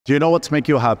Do you know what's make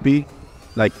you happy?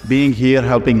 Like being here,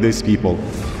 helping these people.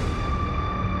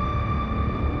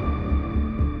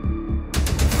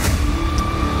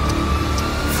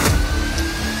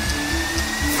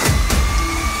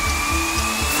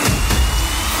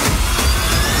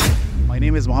 My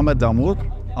name is Mohammed Damour.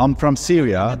 I'm from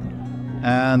Syria,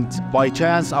 and by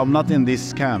chance, I'm not in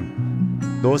this camp.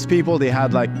 Those people, they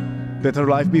had like better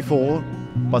life before,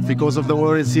 but because of the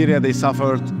war in Syria, they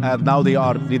suffered, and now they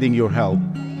are needing your help.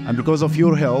 And because of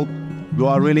your help, you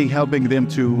are really helping them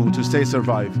to stay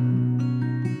survive.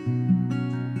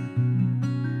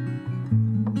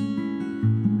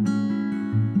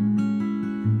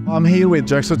 I'm here with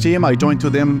Jigsaw team. I joined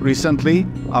to them recently.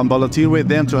 I'm volunteer with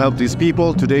them to help these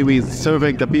people. Today we're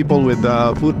serving the people with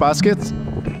food baskets.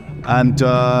 And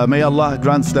may Allah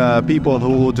grant the people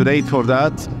who donate for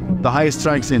that the highest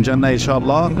ranks in Jannah,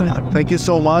 inshallah. Thank you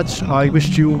so much. I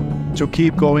wish you to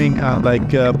keep going,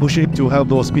 pushing to help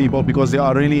those people because they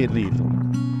are really in need.